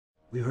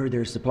We heard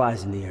there's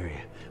supplies in the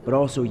area, but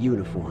also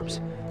uniforms.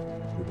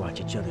 We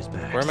watch each other's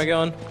backs. Where am I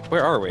going?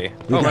 Where are we?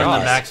 We're in the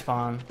God. back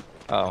spawn.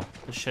 Oh.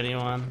 The shitty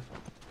one.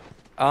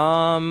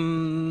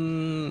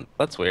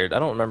 That's weird. I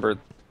don't remember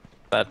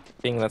that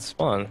being that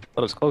spawn. I thought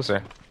it was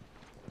closer.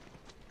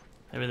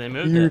 Maybe they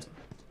moved it.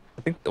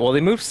 I think. Well,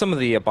 they moved some of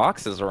the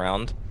boxes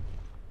around.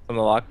 Some of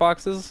the lock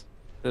boxes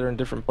that are in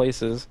different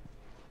places.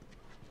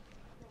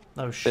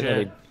 Oh shit.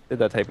 They did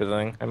that type of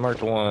thing. I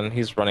marked one.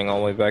 He's running all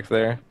the way back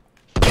there.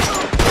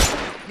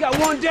 Got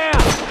one down!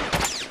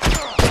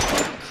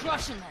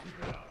 Crushing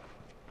them.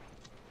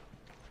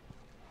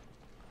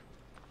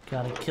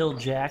 Gotta kill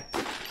Jack.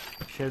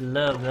 Should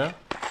love though.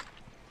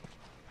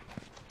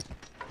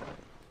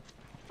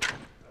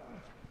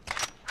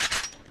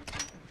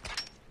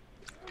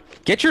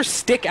 Get your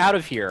stick out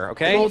of here,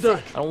 okay? All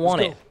done. I don't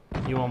want it.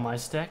 You want my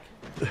stick?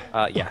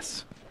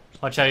 Yes.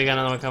 Watch out, you got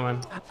another one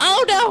coming.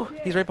 Oh no!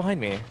 He's right behind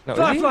me. No,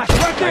 Flash, is he? flash,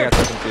 right there! I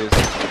got so confused.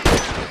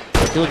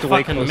 He looked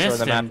way Fucking closer on missed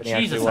the map him. than he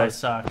actually Jesus, I was.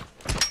 suck.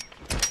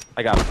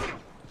 I got him.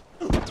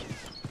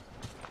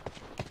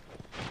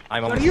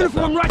 I'm Got almost a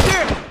uniform right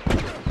there!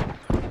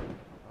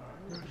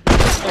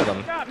 Killed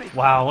him. Got me!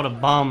 Wow, what a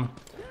bum.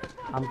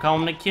 I'm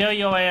coming to kill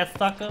your ass,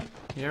 sucker.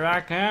 Here I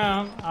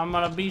come. I'm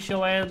gonna beat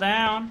your ass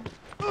down.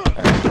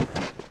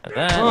 And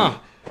then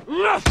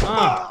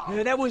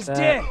Yeah, that one's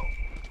dead!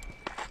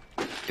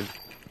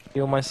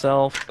 heal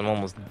myself. I'm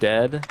almost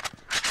dead.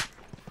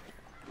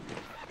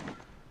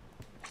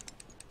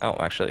 Oh,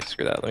 actually,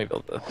 screw that. Let me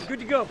build this. Good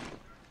to go.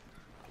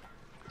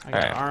 I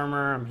got Alright.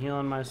 armor. I'm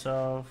healing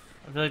myself.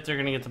 I feel like they're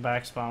gonna get the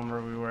back spawn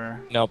where we were.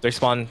 Nope, they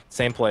spawn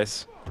same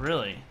place.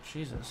 Really?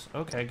 Jesus.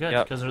 Okay, good.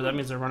 Yep. Because that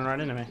means they're running right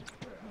into me.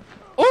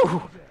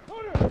 Ooh!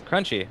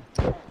 Crunchy.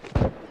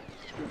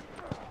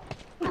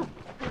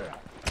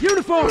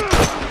 Uniform!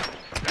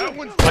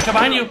 Watch out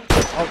behind you!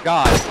 Oh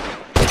god.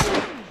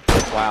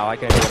 Wow, I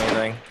can't do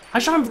anything. I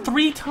shot him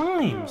 3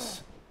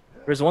 times!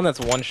 There's one that's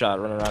one shot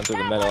running around through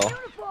the middle.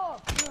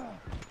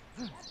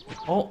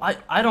 Oh,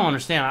 I don't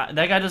understand.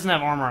 That guy doesn't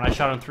have armor, and I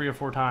shot him 3 or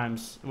 4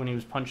 times when he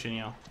was punching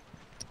you.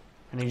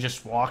 And he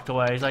just walked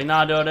away. He's like,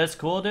 nah, dude, that's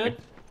cool, dude.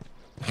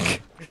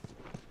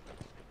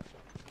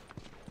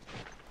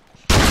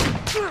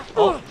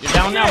 Oh, you're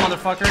down now,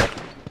 motherfucker.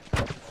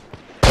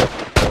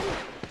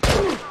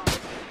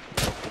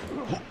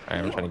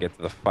 Alright, I'm trying to get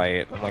to the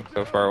fight. I'm like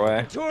so far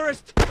away.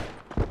 Tourist!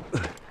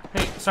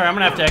 Hey, sorry, I'm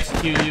gonna have to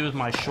execute you with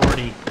my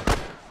shorty.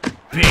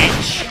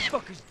 Bitch!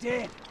 Fucker's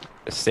dead!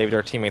 Just saved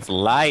our teammate's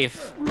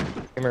life.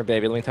 Come here,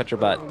 baby. Let me touch your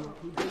butt.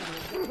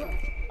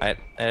 My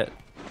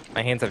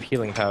hands have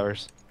healing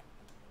powers.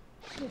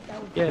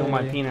 Heal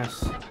my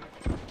penis.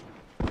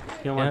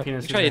 Heal my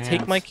penis. You try to with your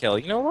take my hands. kill.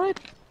 You know what?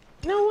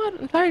 You know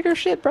what? I'm tired of your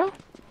shit, bro. I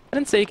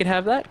didn't say you could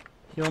have that.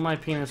 Heal my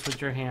penis with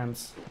your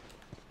hands.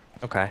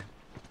 Okay.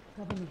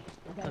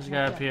 There's a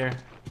guy up here.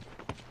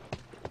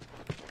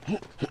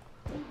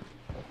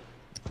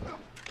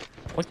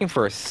 Looking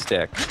for a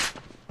stick.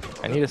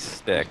 I need a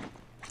stick.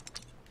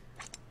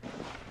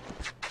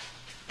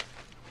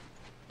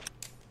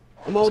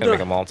 I'm all Just gonna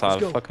done. make a Let's Molotov.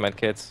 go. Fuck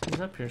medkits.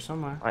 He's up here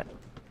somewhere. Right.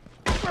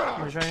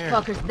 Oh, he's right here.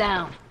 Fuckers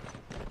down.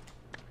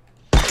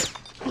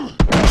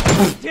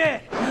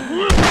 Dead!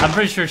 I'm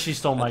pretty sure she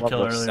stole my love kill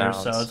those earlier,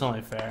 sounds. so it's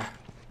only fair.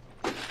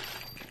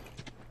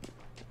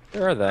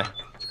 Where are they?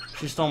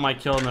 She stole my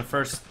kill in the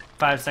first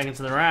 5 seconds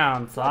of the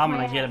round, so I'm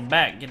gonna get it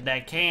back. Get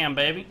that cam,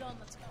 baby.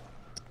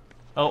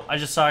 Oh, I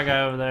just saw a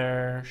guy over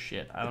there.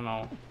 Shit, I don't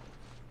know.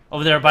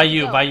 Over there, by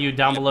you,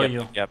 down below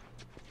you. Yep.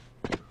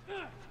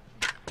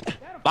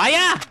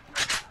 Baya!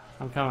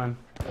 I'm coming.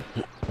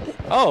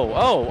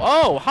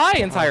 Oh, hi,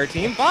 entire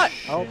team. But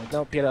oh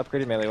no, he had an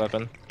upgraded melee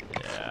weapon.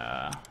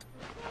 Yeah.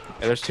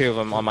 Yeah, there's 2 of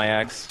them on my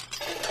X.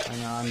 I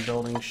know, I'm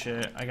building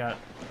shit. I got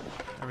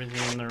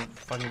everything in their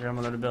fucking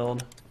grandmother to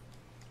build.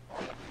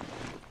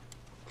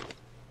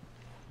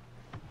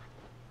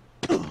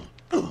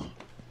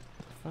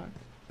 Fuck.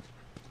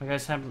 My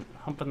guy's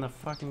humping the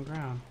fucking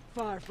ground.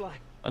 Firefly.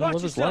 I don't Watch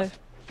live his yourself. life.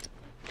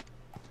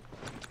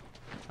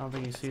 I don't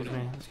think he sees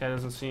me. This guy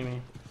doesn't see me.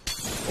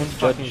 Don't He's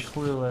fucking judge.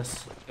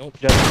 clueless. Don't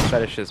judge his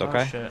fetishes, Oh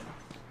okay? shit.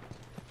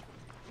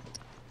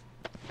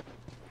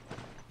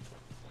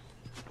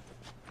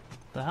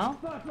 The hell?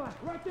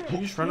 Did you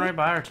just run right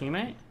by our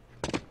teammate?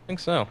 I think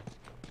so.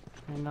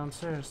 Ran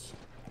downstairs.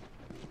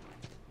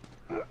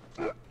 I'm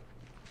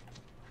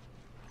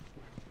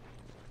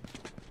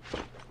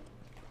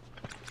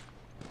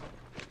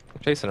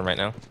chasing him right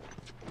now.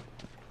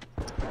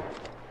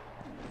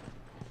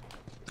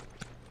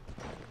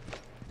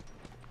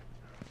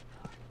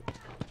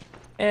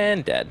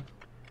 And dead.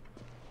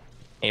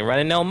 Ain't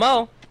running no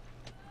mo.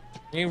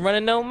 Ain't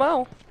running no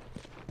mo.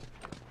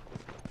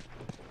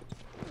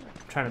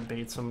 I'm trying to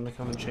bait someone to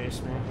come and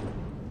chase me.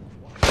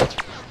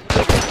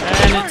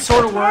 And it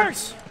sort of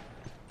works.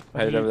 I'm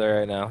headed over there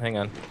right now. Hang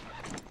on.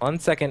 1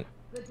 second.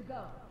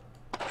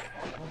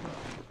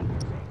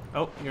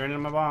 Oh, you're into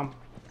my bomb.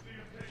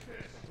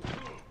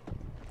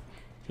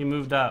 He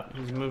moved up.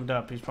 He's moved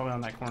up. He's probably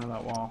on that corner of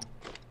that wall.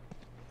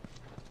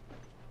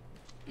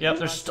 Yep,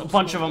 there's a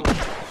bunch of them.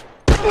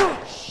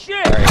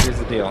 Shit!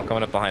 the deal? I'm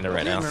coming up behind it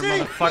right now.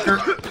 Motherfucker.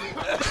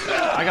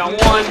 I got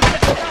one.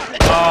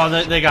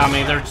 Oh, they got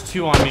me. There's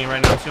 2 on me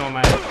right now. 2 on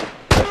my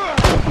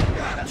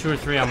 2 or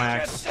 3 on my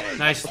axe.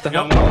 Nice. What the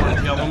got hell? one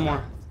more. Got one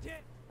more.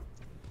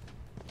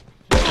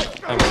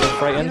 I'm so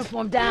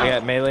frightened. I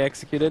got melee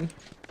executed.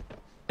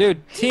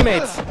 Dude,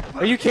 teammates,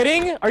 are you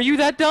kidding? Are you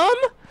that dumb?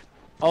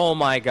 Oh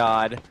my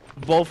god.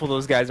 Both of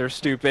those guys are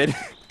stupid.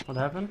 What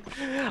happened?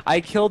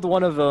 I killed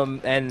one of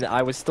them and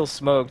I was still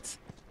smoked.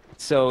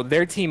 So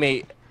their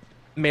teammate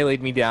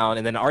meleeed me down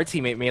and then our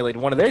teammate meleeed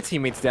one of their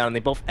teammates down and they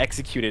both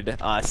executed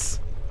us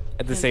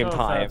at the same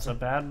time. That's a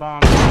bad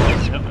bomb. Yep,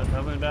 that's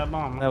definitely a bad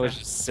bomb. That was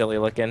just silly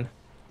looking.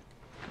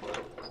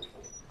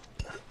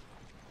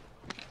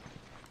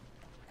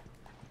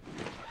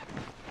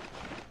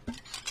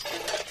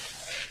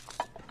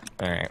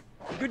 Alright.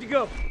 Good to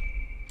go.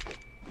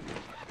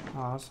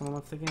 Oh, someone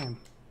left the game.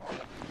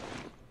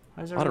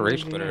 Why is A lot of everyone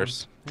rage leaving the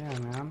quitters. game? Yeah,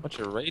 man. Bunch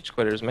of rage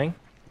quitters, man.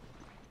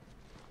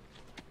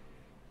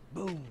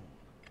 Boom.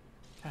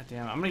 God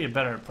damn it. I'm gonna get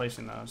better at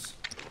placing those.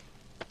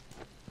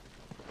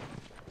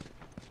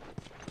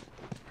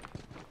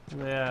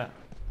 Where they at?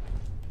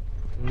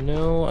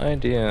 No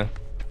idea.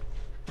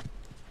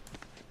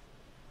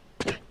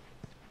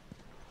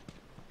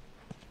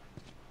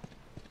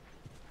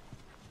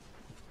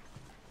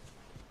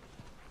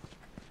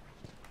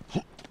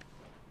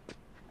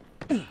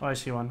 Oh, I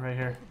see one right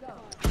here.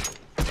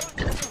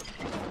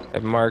 I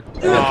marked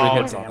 3 Oh,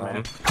 hits damn on him.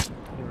 it.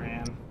 He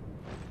ran.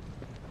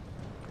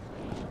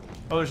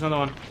 Oh, there's another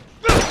one.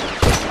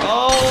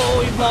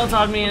 Oh, he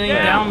Molotov'd me and he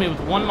downed me with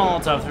 1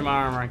 Molotov through my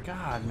armor.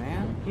 God,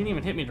 man. He didn't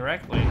even hit me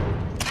directly.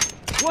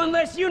 One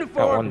less Got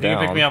uniform. one If you can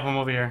pick down. me up, I'm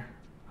over here.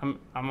 I'm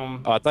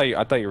on. Oh, I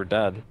thought you were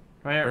dead.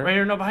 Right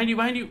here. No, behind you.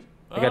 I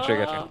got you.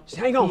 Just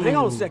hang on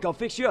a sec. I'll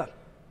fix you up.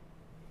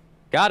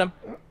 Got him.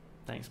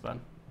 Thanks, bud.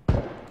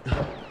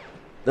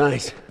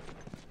 Nice.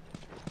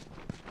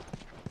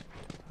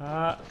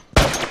 I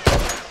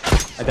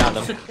downed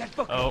him.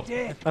 Oh.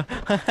 Dead.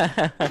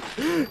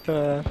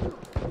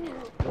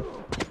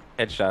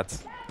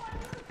 Headshots.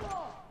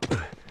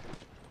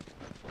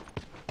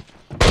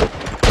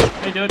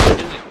 Hey, dude.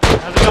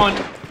 How's it going?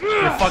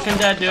 You're fucking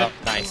dead, dude. Oh,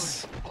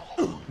 nice.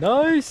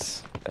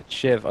 Nice. That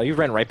shiv. Oh, you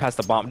ran right past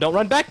the bomb. Don't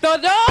run back. No.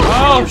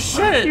 Oh,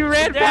 shit. You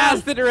ran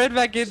past it and ran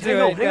back into Hang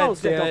it. on a God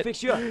sec. damn I'll it.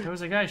 fix you up. There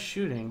was a guy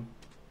shooting.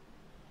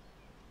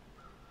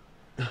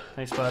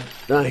 Thanks, bud.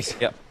 Nice.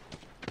 Yep.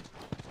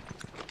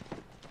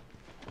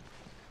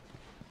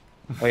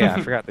 Oh yeah,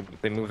 I forgot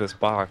they moved this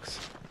box.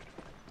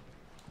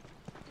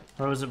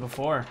 Where was it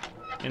before?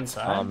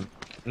 Inside?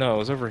 No, it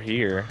was over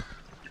here.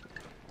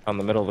 On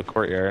the middle of the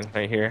courtyard,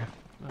 right here.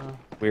 Oh.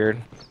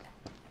 Weird.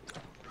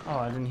 Oh,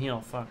 I didn't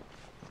heal. Fuck.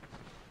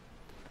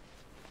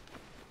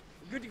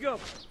 Good to go.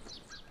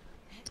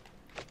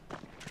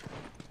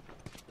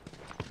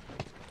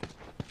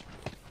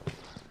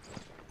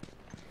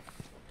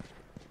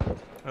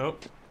 Oh.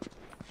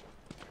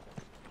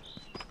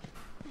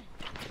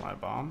 My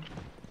bomb.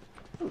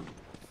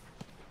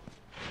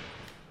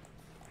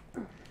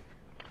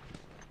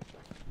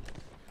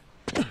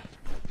 There's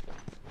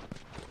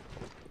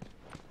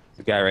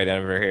a guy right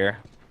over here.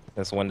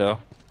 This window.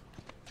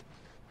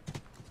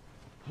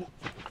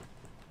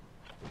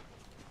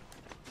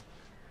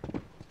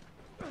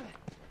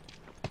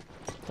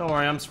 Don't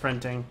worry, I'm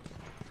sprinting.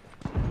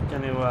 I'm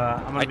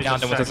gonna I be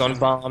downed him with his own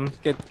distracted. bomb.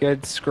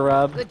 Good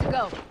scrub. Good to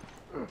go.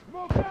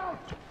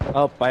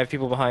 Oh, I have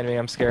people behind me.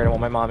 I'm scared. I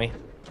want my mommy.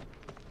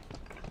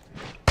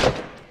 Can't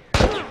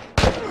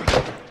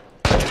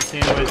see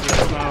anybody through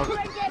the smoke.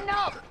 We're getting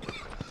up.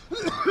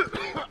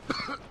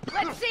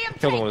 Let's see him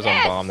Killed him take with his own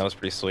this. bomb. That was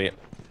pretty sweet.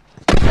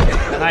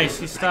 Nice,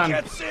 he's stunned.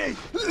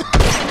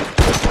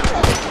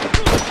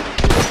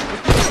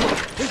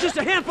 There's just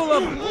a handful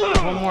of them.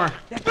 One more.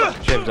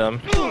 Chipped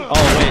him.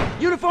 Oh,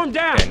 wait. Uniform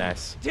down. Okay,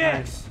 nice.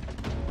 Dead. Nice.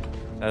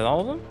 That's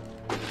all of them?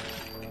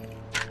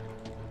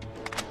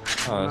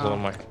 Oh, there's No. one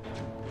more.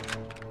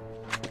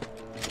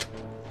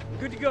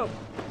 Good to go.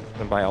 I'm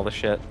gonna buy all the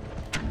shit.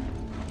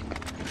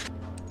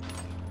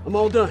 I'm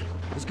all done.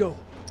 Let's go.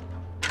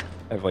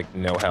 I have like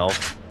no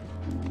health.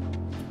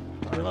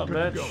 Heal up,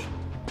 bitch.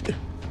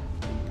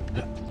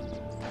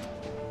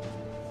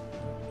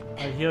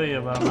 I heal you,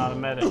 but I'm not a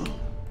medic.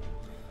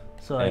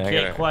 So Yeah, I I can't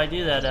gotta- quite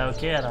do that now,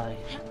 can I?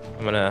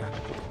 I'm gonna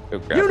go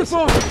grab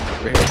Uniform. this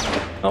over here.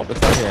 Oh,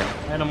 it's not here.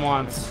 I hit him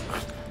once.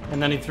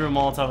 And then he threw a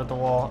Molotov at the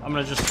wall. I'm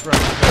gonna just run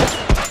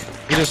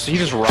the He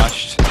just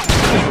rushed. He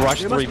just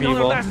rushed They must 3 be on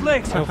their people. last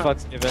legs. No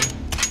fucks given.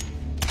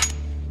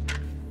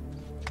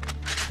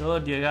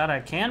 Dude, you got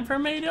a can for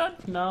me,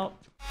 dude? No.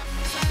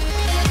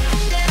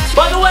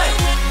 By the way,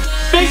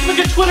 Facebook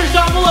and Twitter's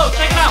down below.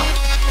 Check it out.